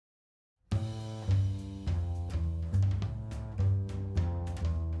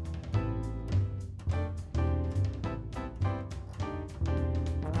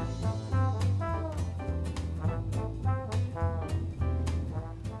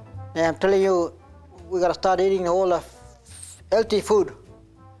And I'm telling you, we gotta start eating all the healthy food,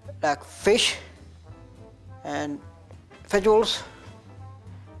 like fish and vegetables.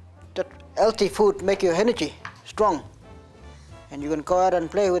 That healthy food make your energy strong, and you can go out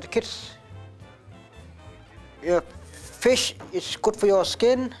and play with the kids. Your fish is good for your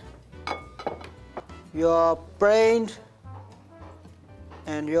skin, your brain,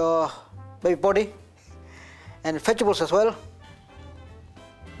 and your baby body, and vegetables as well.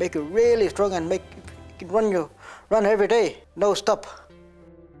 Make you really strong and make you can run every day, no stop.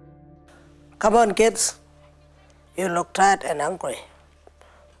 Come on, kids. You look tired and hungry.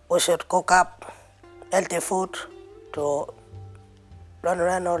 We should cook up healthy food to run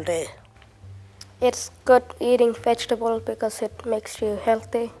around all day. It's good eating vegetables because it makes you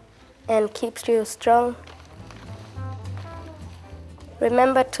healthy and keeps you strong.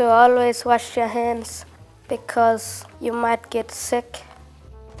 Remember to always wash your hands because you might get sick.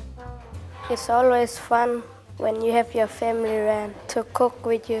 It's always fun when you have your family around to cook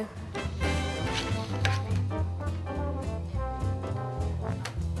with you.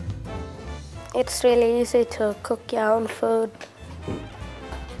 It's really easy to cook your own food.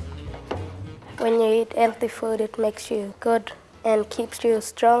 When you eat healthy food, it makes you good and keeps you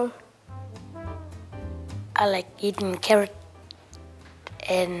strong. I like eating carrot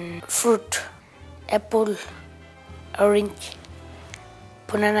and fruit, apple, orange,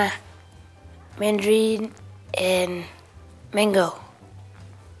 banana, mandarin, and mango.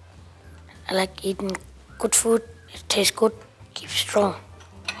 I like eating good food. It tastes good, keeps strong.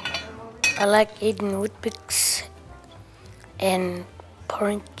 I like eating Weet-Bix and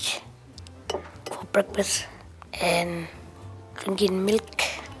porridge for breakfast and drinking milk,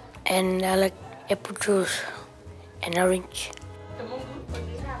 and I like apple juice and orange.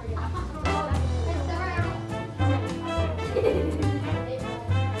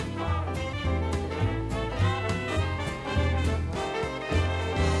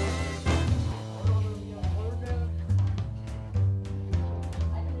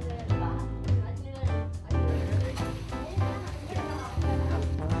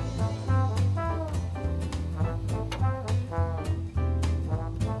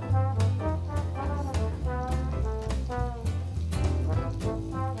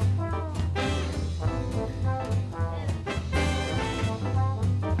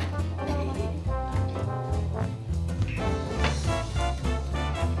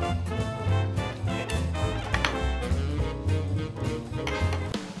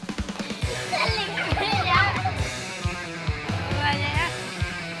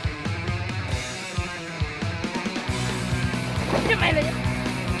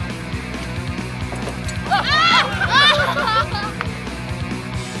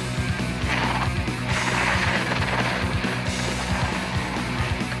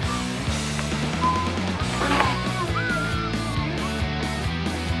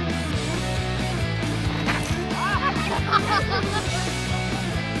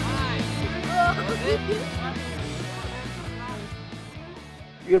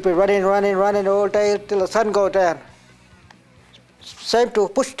 You'll be running all day till the sun goes down. Same to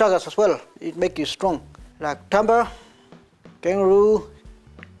bush tuggers as well. It makes you strong. Like timber, kangaroo,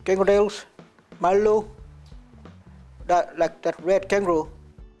 kangaroos, mallow, like that red kangaroo,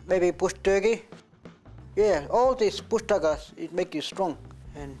 maybe bush turkey. Yeah, all these bush tuggers, it makes you strong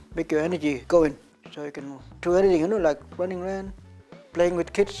and make your energy going. So you can do anything, like running around, playing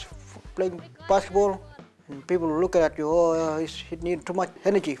with kids, playing basketball. And people look at you, oh, he needs too much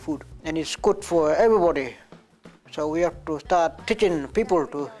energy food. And it's good for everybody. So we have to start teaching people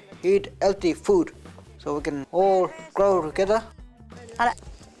to eat healthy food so we can all grow together.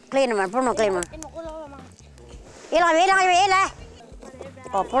 Clean man, puno clean man. Ila,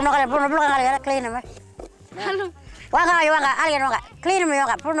 oh, puno clean man. Wanga, alguien wanga. Clean man,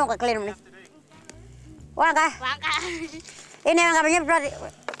 wanga, puno clean man. Wanga. Ini wanga banyak.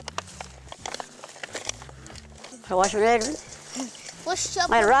 Wash my head.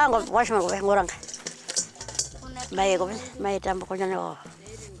 My wrong, wash my gorang. My go, my tambo konyano.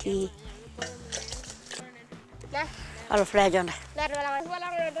 Tea. I'll fly on.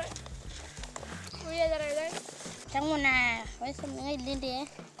 Cmon, what's something I did there?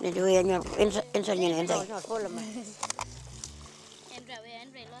 Did you hear your insane?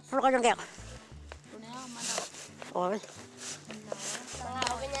 Oh,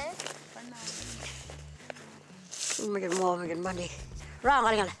 makin mau makin mandi. Rang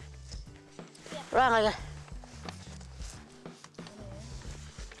kali.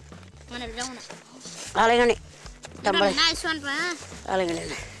 Mana bilang mana? Kali ni. Tambah. Nice one, pa. Kali ni.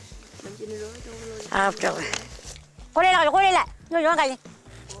 Apa coba? Kau lelak. Nyo kali.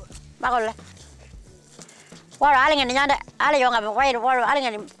 Bakol. Water aling ni nyanda. Ali yung apa kaya water aling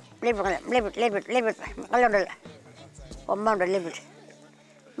ni libet. Kalon dal. Omam dal libet.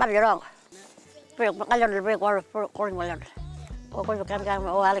 Mab yorong. Pero kalon dal break water calling malon. Oh kau kan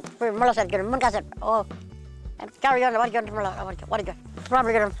oh alik malas kan mun kaset. Oh. Cari yon wajon malas wajon.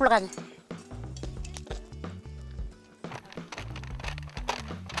 Problem yon full kan.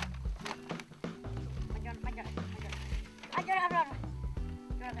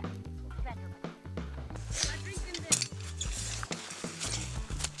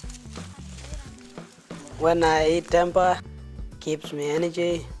 When I eat temper, keeps me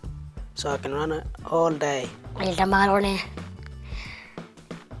energy, so I can run it all day. Ay tambangan ni.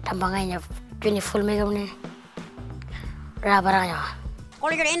 Tambangannya jadi full makeup ni. Rabaranya.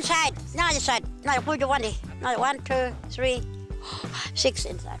 Only your inside, not the side. Not put your 1 day. Not 1, 2, 3, 6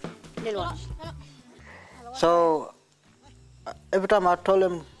 inside. Little ones. So every time I told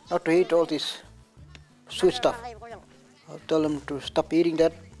him not to eat all this sweet stuff, I'll tell him to stop eating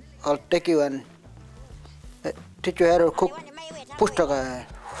that. I'll take you and teach you how to cook pustaka,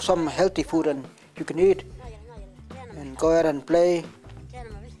 some healthy food and you can eat and go ahead and play,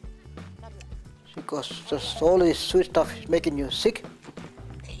 because just all this sweet stuff is making you sick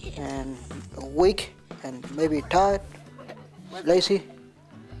and weak and maybe tired, lazy,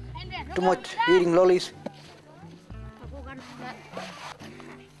 too much eating lollies.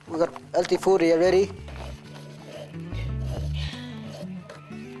 We got healthy food here ready.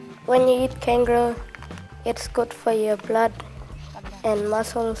 When you eat kangaroo, it's good for your blood and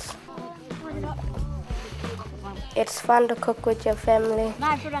muscles. It's fun to cook with your family.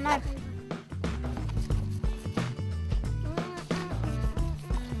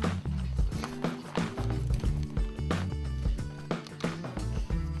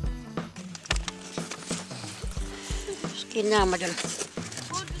 Skin na majan.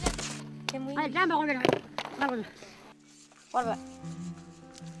 Ay, jamba ko na. What?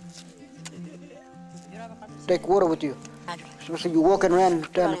 Take water with you. So you walking around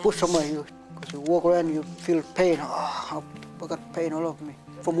trying to push somewhere, because you walk around, you feel pain. Oh, I got pain all over me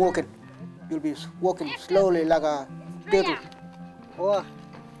from walking. You'll be walking slowly like a turtle. Oh,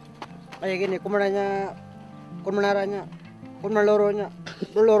 kayak gini, kumananya, kumanloronya.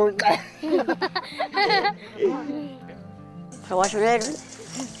 Wash my head.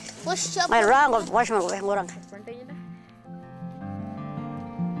 My wrong of wash my ngorang.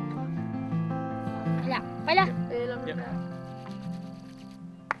 Palya.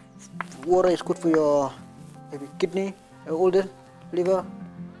 Water is good for your maybe kidney, your organ, liver,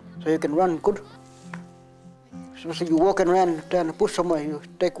 so you can run good. So you walking around trying to push somewhere, you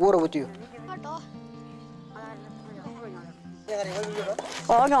take water with you.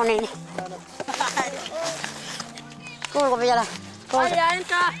 Oh no ni. Kau kau berjalan. Kau.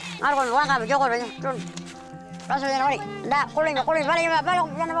 Aku kau wang kau jauh ni. Rasa macam mana? Dah, kuling balik jangan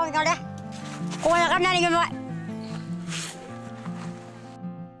bawa kau dah. Kau yang kan ni kau.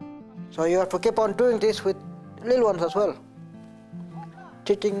 So you have to keep on doing this with little ones as well.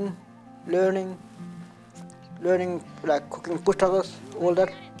 Teaching, learning like cooking pustakas, all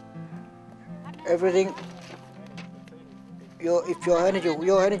that. Everything. If your energy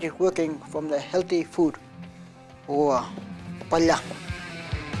is working from the healthy food. Oh, Palya.